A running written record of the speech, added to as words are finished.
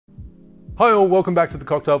Hi all, welcome back to the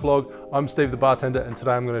cocktail vlog. I'm Steve the bartender, and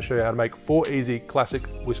today I'm going to show you how to make 4 easy classic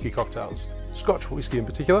whiskey cocktails, Scotch whisky in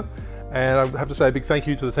particular. And I have to say a big thank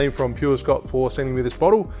you to the team from Pure Scot for sending me this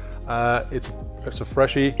bottle. It's a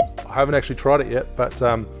freshie. I haven't actually tried it yet, but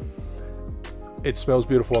it smells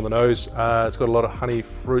beautiful on the nose. It's got a lot of honey,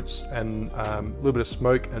 fruits, and a little bit of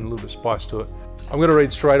smoke and a little bit of spice to it. I'm going to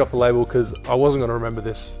read straight off the label because I wasn't going to remember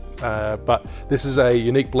this. But this is a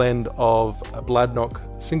unique blend of Bladnoch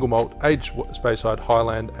single malt, aged Speyside,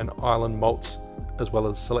 Highland and Island malts, as well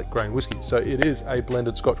as select grain whiskey. So it is a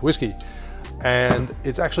blended Scotch whisky, and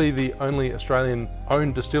it's actually the only Australian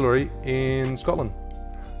owned distillery in Scotland.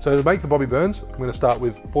 So to make the Bobby Burns, I'm going to start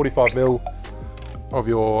with 45ml of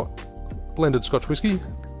your blended Scotch whisky,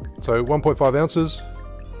 so 1.5 ounces,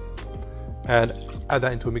 and add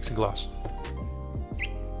that into a mixing glass.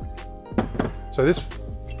 So this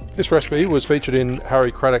recipe was featured in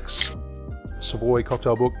Harry Craddock's Savoy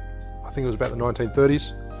cocktail book. I think it was about the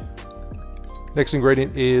 1930s. Next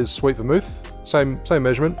ingredient is Sweet Vermouth, same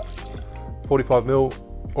measurement, 45ml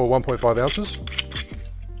or 1.5 ounces.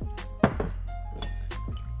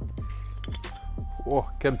 Oh,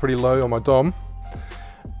 getting pretty low on my Dom.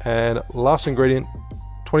 And last ingredient,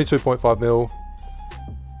 22.5ml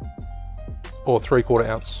or 3/4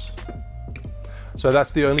 ounce. So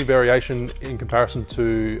that's the only variation in comparison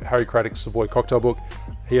to Harry Craddock's Savoy cocktail book.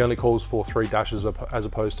 He only calls for 3 dashes as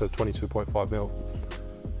opposed to 22.5ml.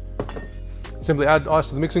 Simply add ice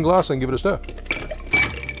to the mixing glass and give it a stir.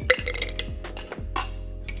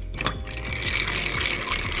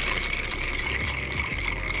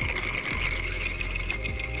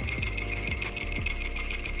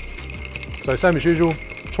 So same as usual,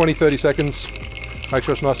 20-30 seconds. Make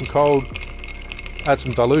sure it's nice and cold. Add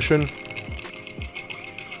some dilution.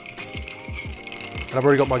 And I've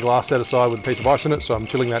already got my glass set aside with a piece of ice in it, so I'm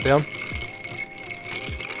chilling that down.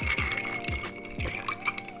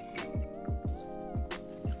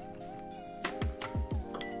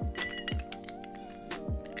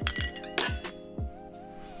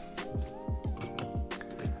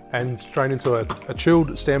 And strain into a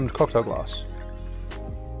chilled stemmed cocktail glass.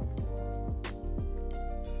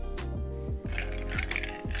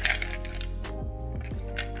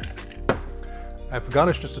 And for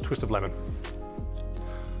garnish, just a twist of lemon.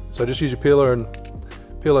 So just use your peeler and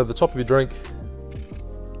peel over the top of your drink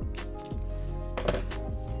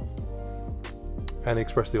and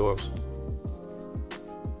express the oils.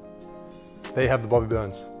 There you have the Bobby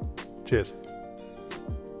Burns. Cheers.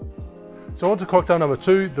 So on to cocktail number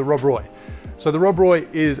 2, the Rob Roy. So the Rob Roy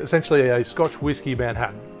is essentially a Scotch Whisky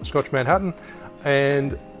Manhattan, Scotch Manhattan,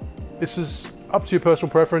 and this is up to your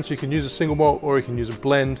personal preference. You can use a single malt or you can use a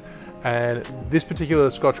blend, and this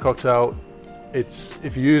particular Scotch cocktail,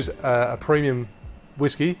 if you use a premium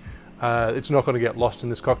whiskey, it's not going to get lost in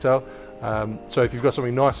this cocktail. So if you've got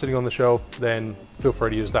something nice sitting on the shelf, then feel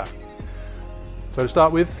free to use that. So to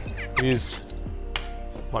start with, use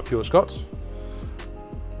my Pure Scots,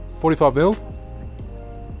 45ml,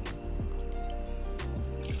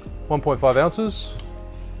 1.5 ounces,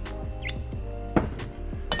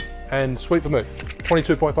 and Sweet Vermouth,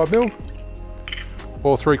 22.5ml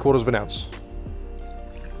or 3/4 of an ounce.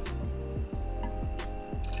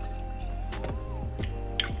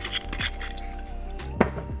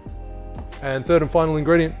 And third and final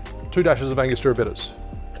ingredient, 2 dashes of Angostura bitters.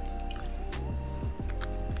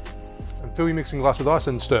 And fill your mixing glass with ice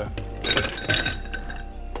and stir.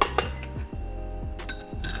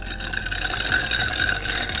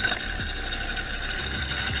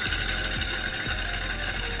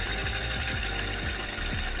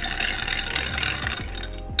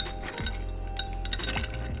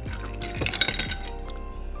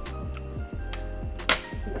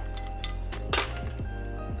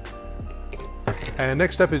 And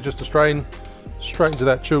next step is just to strain straight into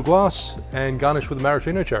that chilled glass and garnish with a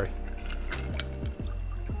maraschino cherry.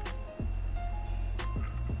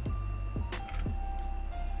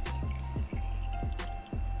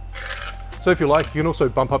 So if you like, you can also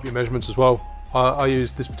bump up your measurements as well. I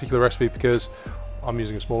use this particular recipe because I'm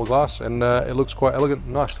using a smaller glass, and it looks quite elegant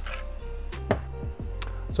and nice.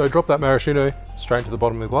 So drop that maraschino straight into the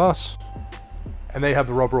bottom of the glass, and there you have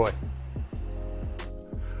the Rob Roy.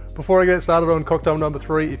 Before I get started on cocktail number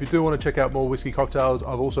 3, if you do want to check out more whiskey cocktails,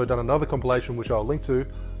 I've also done another compilation which I'll link to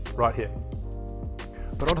right here.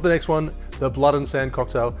 But on to the next one, the Blood and Sand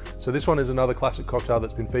cocktail. So this one is another classic cocktail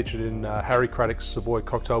that's been featured in Harry Craddock's Savoy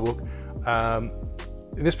cocktail book.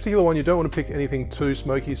 In this particular one, you don't want to pick anything too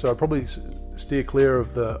smoky, so I'd probably steer clear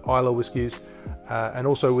of the Islay whiskies, and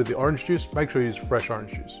also with the orange juice, make sure you use fresh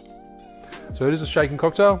orange juice. So it is a shaken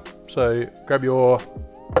cocktail, so grab your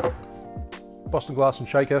Boston glass and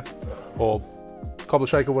shaker, or cobbler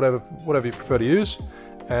shaker, whatever you prefer to use,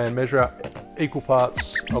 and measure out equal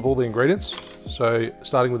parts of all the ingredients. So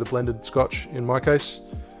starting with the blended Scotch, in my case,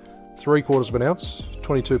 3/4 of an ounce,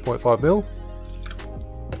 22.5 ml.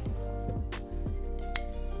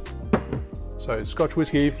 So Scotch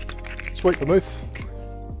Whisky, Sweet Vermouth,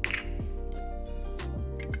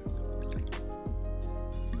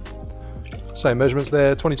 same measurements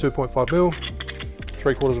there, 22.5 ml,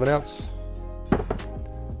 3/4 of an ounce,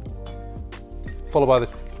 followed by the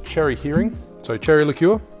cherry hearing, so cherry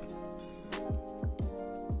liqueur,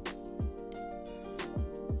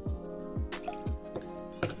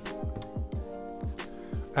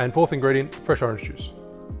 and fourth ingredient, fresh orange juice.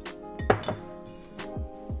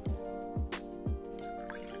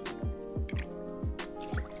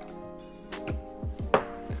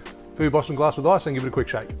 Fill your Boston glass with ice and give it a quick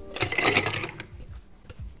shake.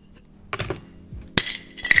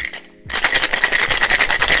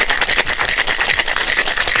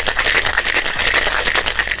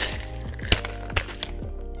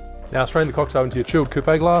 Now strain the cocktail into your chilled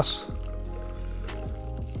coupe glass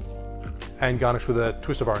and garnish with a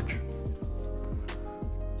twist of orange.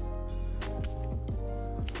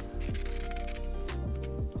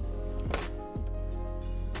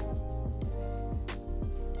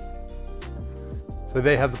 So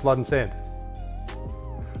there you have the blood and sand.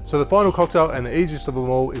 So the final cocktail, and the easiest of them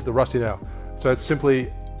all, is the Rusty Nail. So it's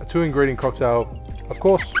simply a 2-ingredient cocktail, of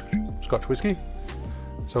course, Scotch Whisky.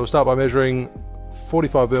 So we'll start by measuring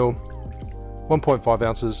 45 ml, 1.5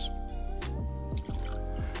 ounces.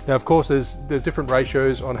 Now, of course, there's different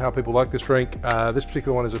ratios on how people like this drink. This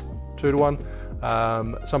particular one is a 2-to-1.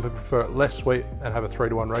 Some people prefer it less sweet and have a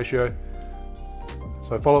 3-to-1 ratio.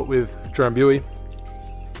 So follow it with Drambuie,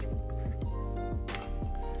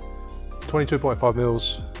 22.5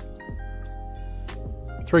 mils,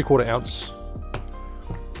 3/4 ounce.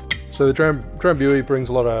 So the Drambuie brings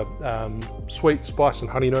a lot of sweet spice and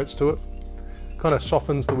honey notes to it. Kind of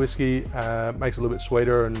softens the whiskey, makes it a little bit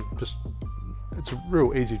sweeter, and just, it's a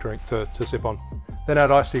real easy drink to sip on. Then add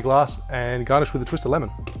ice to your glass and garnish with a twist of lemon.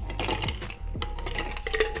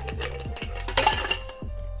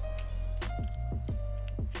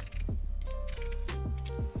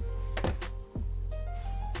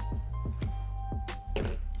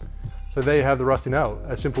 So there you have the Rusty Nail,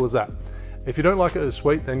 as simple as that. If you don't like it as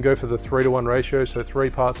sweet, then go for the 3-to-1 ratio, so 3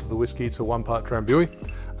 parts of the whiskey to 1 part Drambuie,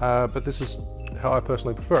 but this is how I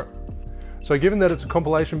personally prefer it. So given that it's a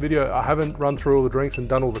compilation video, I haven't run through all the drinks and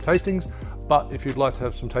done all the tastings, but if you'd like to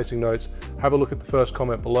have some tasting notes, have a look at the first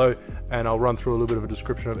comment below, and I'll run through a little bit of a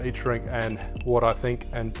description of each drink and what I think,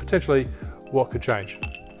 and potentially what could change.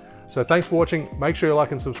 So thanks for watching, make sure you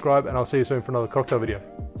like and subscribe, and I'll see you soon for another cocktail video.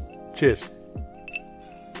 Cheers.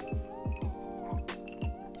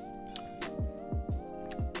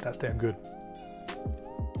 That's damn good.